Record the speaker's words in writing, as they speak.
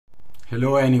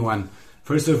Hello anyone.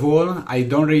 First of all, I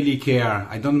don't really care.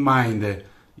 I don't mind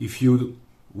if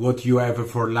what you have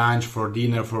for lunch, for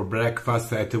dinner, for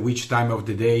breakfast, at which time of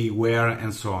the day, where,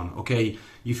 and so on. Okay?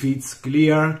 If it's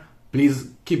clear, please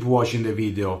keep watching the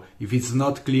video. If it's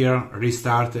not clear,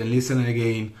 restart and listen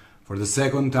again. For the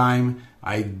second time,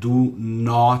 I do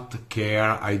not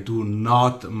care. I do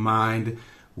not mind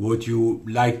what you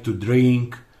like to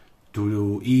drink,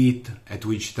 to eat, at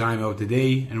which time of the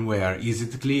day and where. Is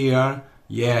it clear?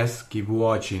 Yes, keep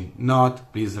watching.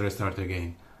 Not, please restart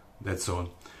again. That's all.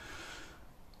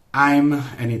 I'm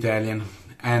an Italian,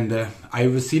 and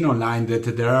I've seen online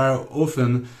that there are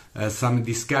often some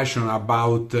discussion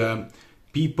about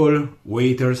people,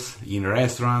 waiters in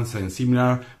restaurants and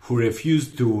similar, who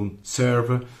refuse to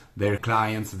serve their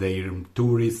clients, their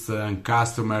tourists and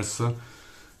customers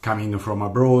coming from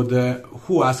abroad,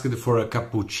 who asked for a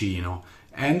cappuccino.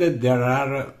 And there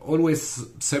are always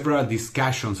several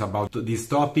discussions about this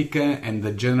topic,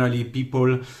 and generally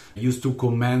people used to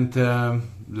comment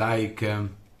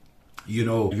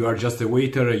you are just a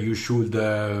waiter, you should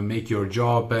make your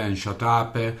job and shut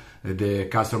up, the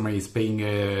customer is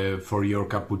paying for your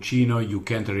cappuccino, you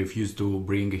can't refuse to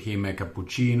bring him a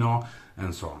cappuccino,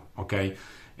 and so on, okay?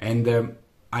 And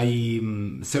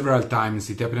several times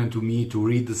it happened to me to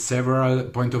read several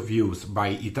point of views by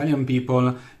Italian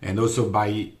people and also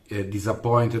by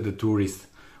disappointed tourists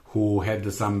who had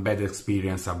some bad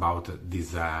experience about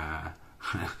this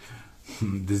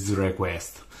this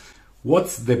request.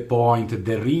 What's the point,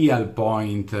 the real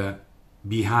point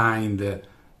behind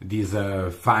this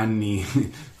funny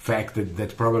fact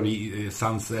that probably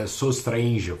sounds so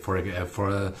strange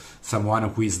for someone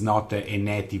who is not a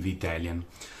native Italian?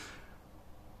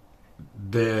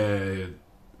 The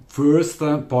first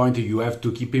point you have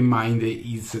to keep in mind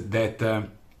is that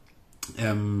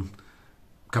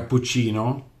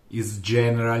cappuccino is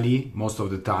generally, most of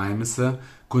the times,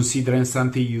 considered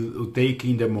something you take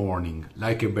in the morning,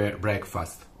 like a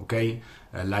breakfast, okay?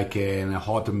 Like a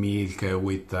hot milk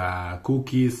with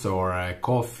cookies or a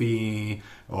coffee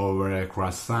or a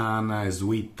croissant, a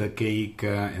sweet cake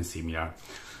and similar.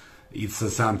 It's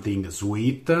something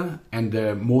sweet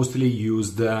and mostly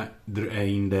used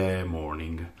in the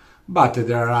morning. But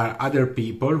there are other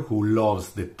people who loves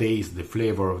the taste, the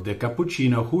flavor of the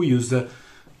cappuccino, who use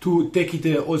to take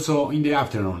it also in the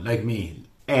afternoon, like me.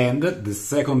 And the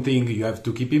second thing you have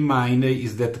to keep in mind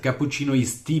is that cappuccino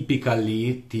is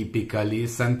typically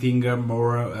something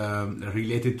more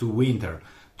related to winter,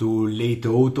 to late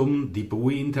autumn, deep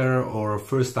winter, or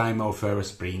first time of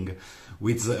spring,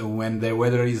 when the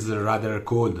weather is rather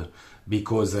cold,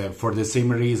 because for the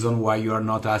same reason why you are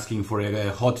not asking for a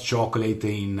hot chocolate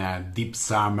in deep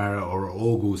summer or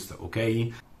August,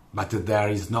 okay? But there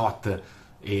is not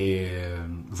a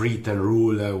written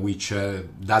rule which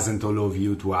doesn't allow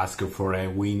you to ask for a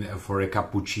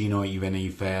cappuccino even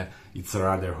if it's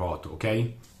rather hot,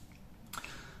 okay?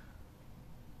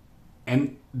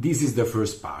 And this is the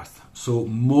first part. So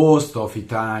most of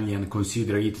Italians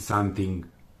consider it something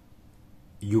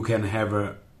you can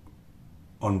have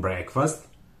on breakfast,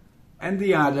 and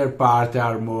the other part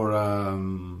are more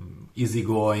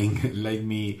easygoing like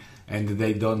me, and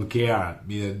they don't care.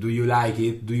 Do you like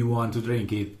it? Do you want to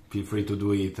drink it? Feel free to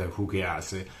do it. Who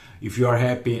cares? If you are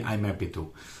happy, I'm happy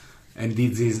too. And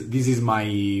this is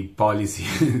my policy.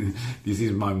 This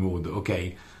is my mood.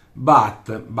 Okay, but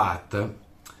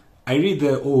I read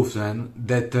often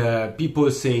that people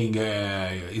saying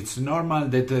it's normal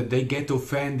that they get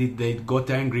offended, they got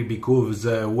angry because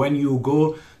when you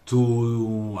go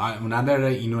to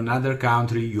in another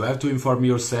country, you have to inform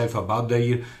yourself about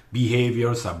their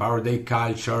behaviors, about their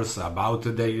cultures, about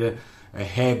their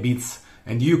habits,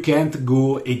 and you can't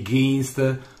go against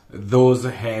those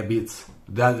habits,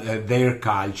 their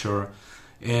culture.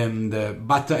 And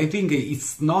but I think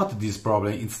it's not this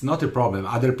problem. It's not a problem.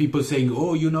 Other people saying,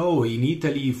 oh, you know, in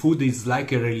Italy food is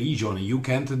like a religion. You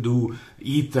can't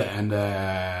eat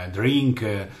and drink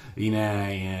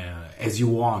as you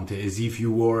want, as if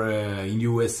you were in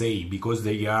USA, because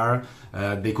they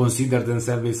consider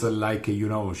themselves like, you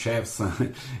know, chefs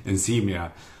and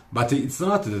similar. But it's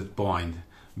not the point,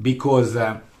 because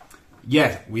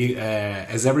yeah, we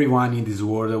as everyone in this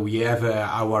world, we have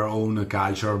our own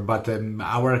culture, but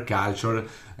our culture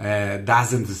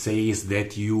doesn't say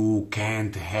that you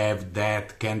can't have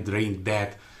that, can't drink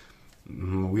that.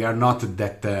 We are not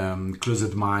that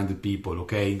closed-minded people,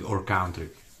 okay, or country.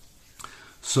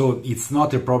 So it's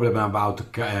not a problem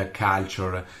about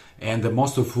culture, and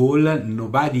most of all,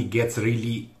 nobody gets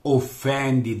really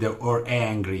offended or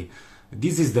angry.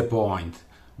 This is the point.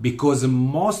 Because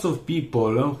most of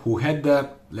people who had,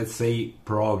 let's say,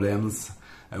 problems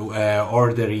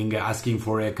ordering, asking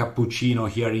for a cappuccino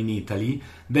here in Italy,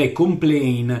 they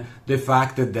complain the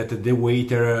fact that the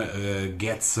waiter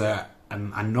gets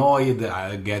annoyed,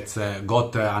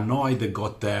 got annoyed,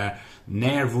 got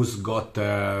nervous, got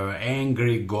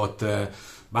angry,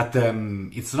 but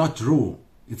it's not true.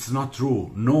 It's not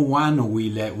true. No one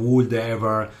would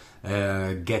ever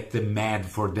get mad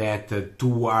for that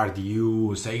toward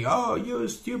you, say, oh, you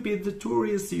stupid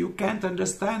tourist, you can't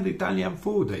understand Italian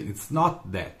food. It's not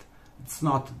that. It's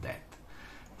not that.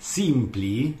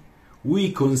 Simply,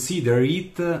 we consider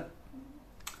it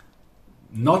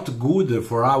not good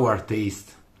for our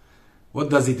taste. What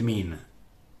does it mean?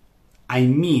 I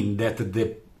mean that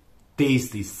the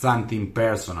taste is something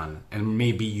personal, and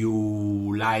maybe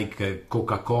you like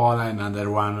Coca-Cola, another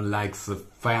one likes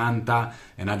Fanta,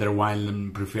 another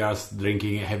one prefers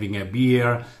having a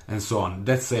beer, and so on.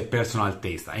 That's a personal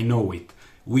taste. I know it.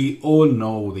 We all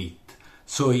know it.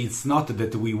 So it's not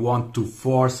that we want to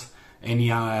force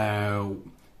anyone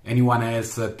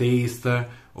else's taste,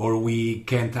 or we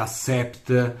can't accept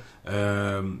their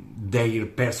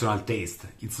personal taste.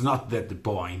 It's not that the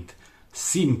point.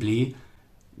 Simply,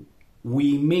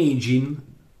 we imagine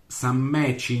some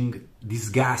matching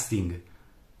disgusting.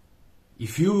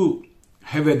 If you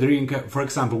have a drink, for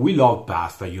example, we love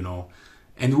pasta, you know,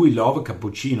 and we love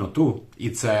cappuccino too.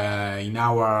 It's in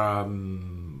our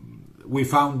we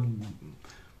found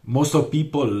most of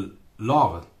people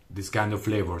love this kind of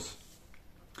flavors,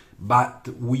 but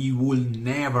we will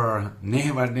never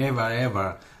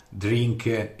ever drink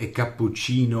a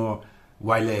cappuccino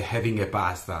while having a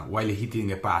pasta, while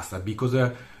eating a pasta, because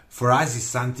for us it's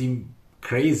something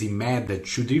crazy, mad, that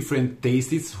two different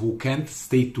tastes who can't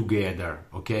stay together,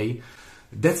 okay?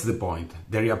 That's the point,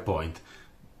 the real point.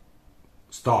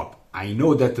 Stop. I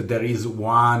know that there is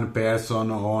one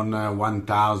person on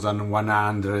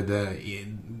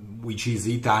 1,100 which is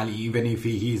Italian, even if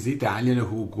he is Italian,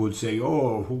 who could say,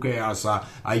 oh, who cares,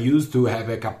 I used to have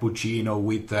a cappuccino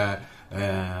with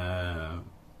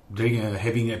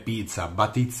having a pizza,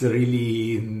 but it's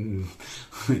really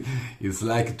it's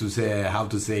like to say, how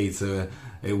to say, it's a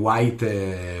white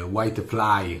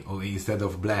fly instead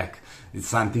of black. It's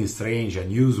something strange,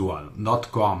 unusual, not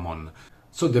common.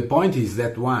 So the point is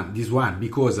this one,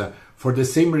 because for the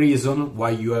same reason why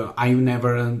I've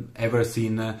never ever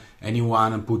seen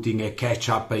anyone putting a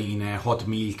ketchup in a hot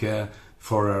milk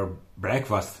for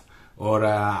breakfast, or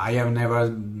I have never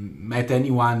met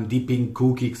anyone dipping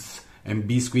cookies and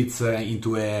biscuits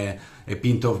into a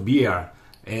pint of beer,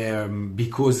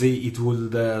 because it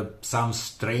would sound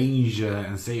strange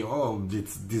and say, oh,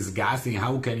 it's disgusting,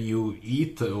 how can you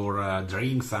eat or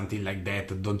drink something like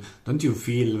that? Don't you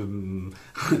feel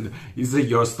is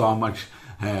your stomach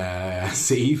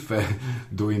safe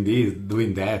doing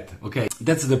that? Okay,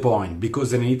 that's the point,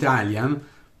 because an Italian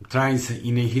tries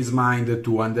in his mind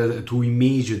to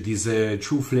image these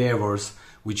two flavors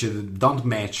which don't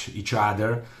match each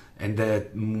other, and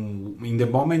in the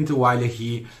moment while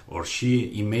he or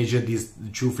she imagines these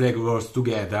two flavors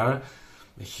together,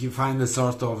 he finds a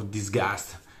sort of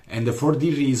disgust, and for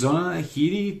this reason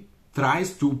he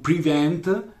tries to prevent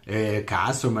a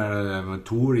customer,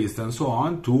 tourist, and so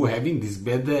on, to having this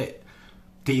bad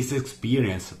taste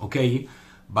experience, okay?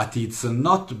 But it's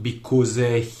not because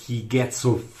he gets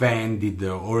offended,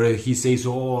 or he says,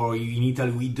 oh, in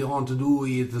Italy we don't do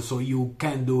it, so you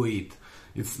can't do it.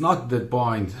 It's not the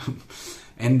point.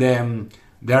 And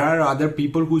there are other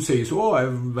people who say, oh,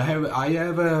 I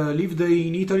have lived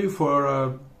in Italy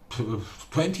for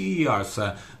 20 years,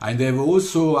 and I've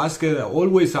also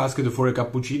always asked for a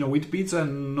cappuccino with pizza,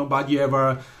 and nobody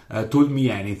ever told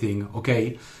me anything,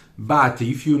 okay? But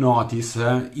if you notice,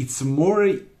 it's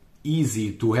more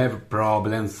easy to have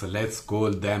problems, let's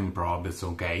call them problems,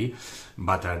 okay?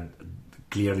 But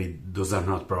clearly those are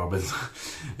not problems.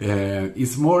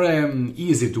 It's more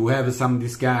easy to have some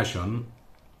discussion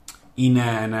in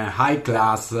a high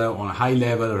class, on a high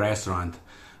level restaurant,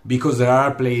 because there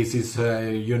are places,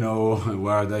 you know,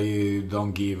 where they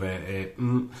don't give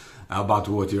about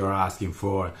what you're asking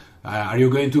for. Are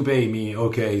you going to pay me?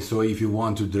 Okay, so if you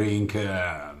want to drink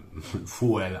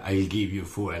fuel, I'll give you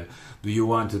fuel. Do you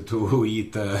want to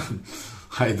eat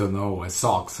I don't know,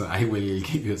 socks? I will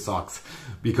give you socks,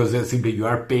 because simply you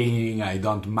are paying. I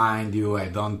don't mind you.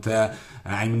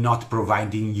 I'm not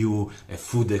providing you a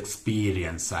food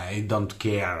experience. I don't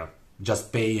care.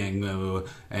 Just pay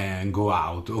and go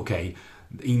out. Okay.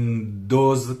 In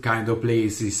those kind of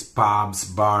places, pubs,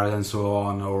 bars, and so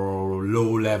on, or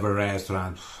low-level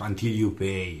restaurants, until you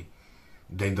pay,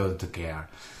 they don't care.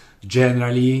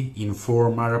 generally in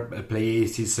formal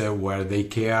places where they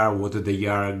care what they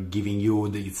are giving you.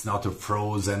 It's not a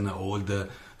frozen old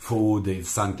food, it's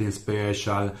something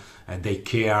special, and they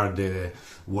care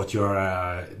what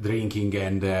you're drinking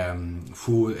and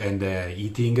food and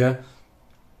eating.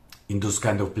 In those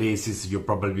kind of places, you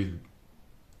probably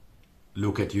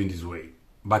look at you in this way,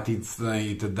 but it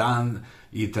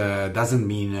doesn't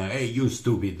mean hey, you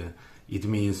stupid. It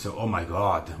means, oh my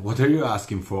god, what are you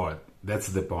asking for? That's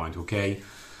the point, okay?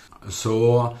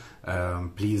 So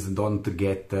please don't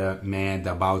get mad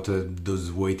about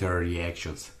those waiter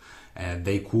reactions.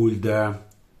 They could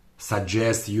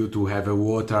suggest you to have a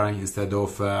water instead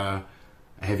of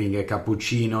having a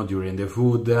cappuccino during the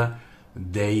food.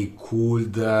 They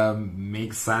could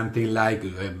make something like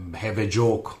have a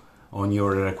joke on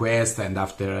your request and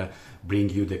after bring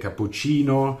you the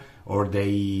cappuccino, or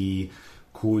they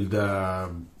could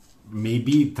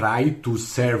maybe try to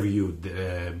serve you,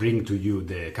 bring to you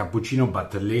the cappuccino,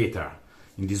 but later.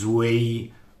 In this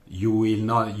way, you will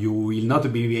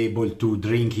not be able to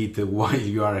drink it while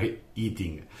you are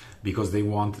eating, because they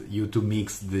want you to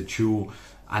mix the two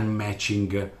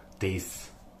unmatching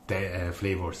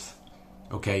flavors.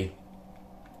 Okay,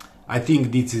 I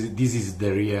think this is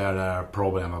the real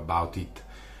problem about it.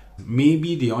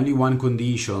 Maybe the only one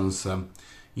conditions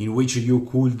in which you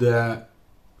could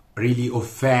really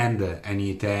offend an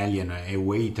Italian, a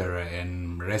waiter,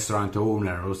 and restaurant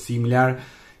owner or similar,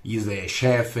 is a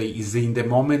chef, is in the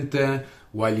moment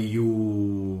while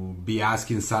you be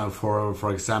asking some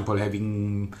for example,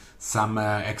 having some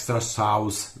extra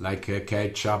sauce like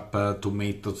ketchup,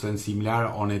 tomatoes and similar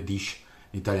on a dish,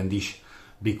 Italian dish,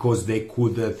 because they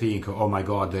could think, oh my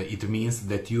god, it means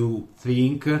that you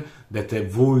think that a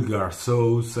vulgar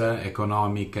sauce,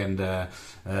 economic and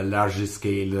large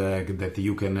scale, that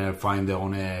you can find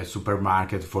on a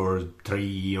supermarket for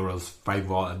 €3,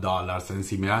 $5 and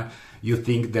similar, you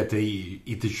think that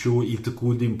it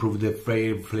could improve the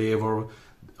flavor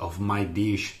of my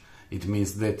dish. It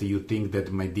means that you think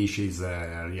that my dish is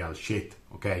real shit,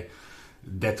 okay?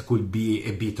 That could be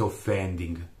a bit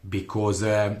offending, because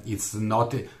it's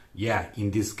not, yeah,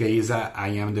 in this case I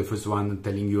am the first one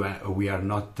telling you we are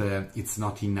not, it's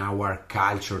not in our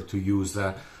culture to use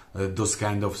those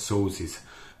kind of sauces.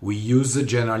 We use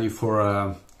generally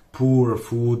for poor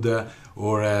food,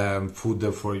 or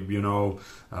food for, you know,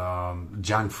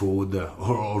 junk food,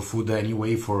 or food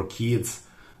anyway for kids,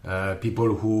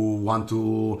 people who want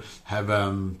to have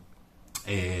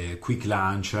a quick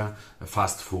lunch,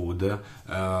 fast food.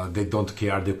 They don't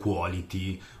care the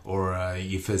quality, or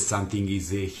if something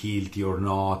is healthy or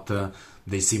not.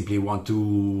 They simply want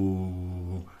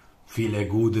to feel a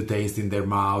good taste in their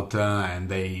mouth, and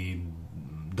they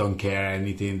don't care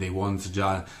anything. They want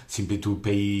just simply to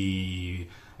pay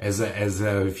as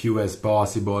few as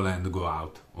possible and go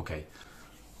out. Okay,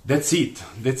 that's it.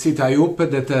 I hope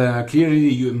that clearly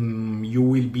you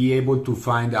will be able to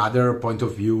find other point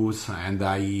of views, and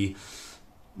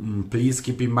please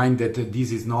keep in mind that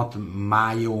this is not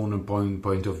my own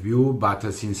point of view,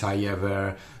 but since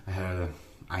I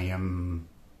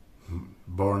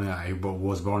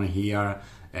was born here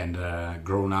and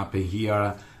grown up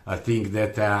here, I think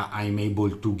that I'm able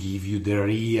to give you the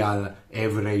real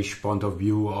average point of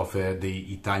view of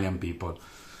the Italian people.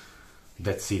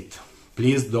 That's it.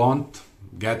 Please don't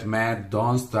get mad,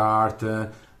 don't start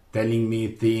telling me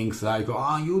things like,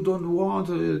 oh, you don't want,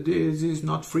 this is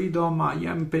not freedom, I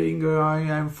am paying, I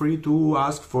am free to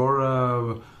ask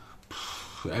for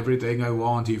everything I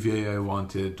want if I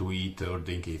want to eat or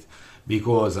drink it.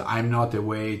 Because I'm not a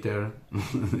waiter,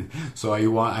 so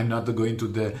I'm not going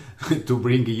to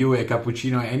bring you a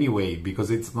cappuccino anyway, because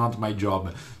it's not my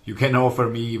job. You can offer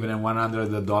me even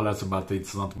 $100, but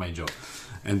it's not my job.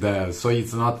 And so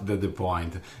it's not the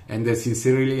point. And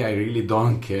sincerely, I really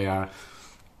don't care.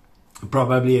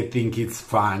 Probably I think it's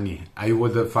funny. I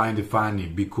would find it funny,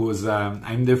 because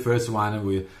I'm the first one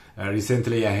with...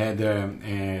 recently I had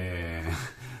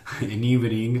an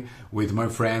evening with my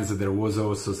friends. There was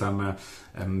also some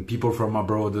people from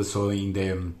abroad, so in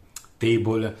the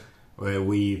table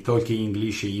we talk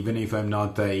English, even if I'm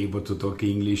not able to talk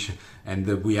English, and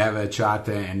we have a chat,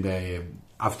 and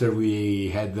after we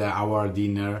had our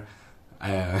dinner,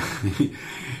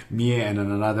 me and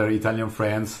another Italian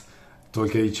friends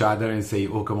talk at each other and say,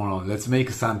 oh, come on, let's make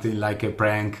something like a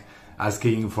prank,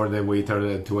 asking for the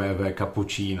waiter to have a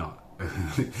cappuccino.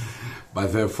 But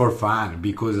for fun,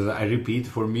 because I repeat,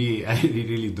 for me, I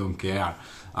really don't care.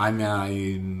 I'm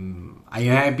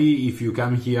happy if you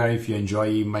come here, if you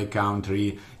enjoy my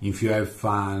country, if you have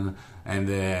fun,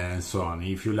 and so on.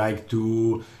 If you like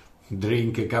to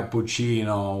drink a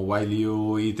cappuccino while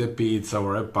you eat a pizza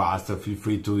or a pasta, feel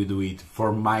free to do it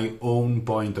for my own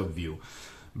point of view.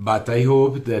 But I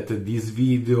hope that this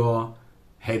video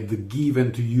had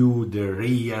given to you the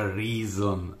real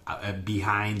reason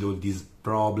behind all this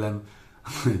problem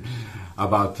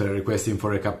about requesting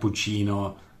for a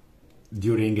cappuccino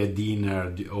during a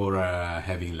dinner or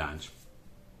having lunch.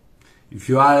 If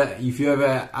you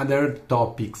have other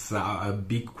topics, a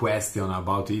big question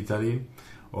about Italy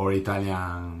or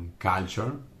Italian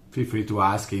culture, feel free to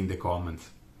ask in the comments.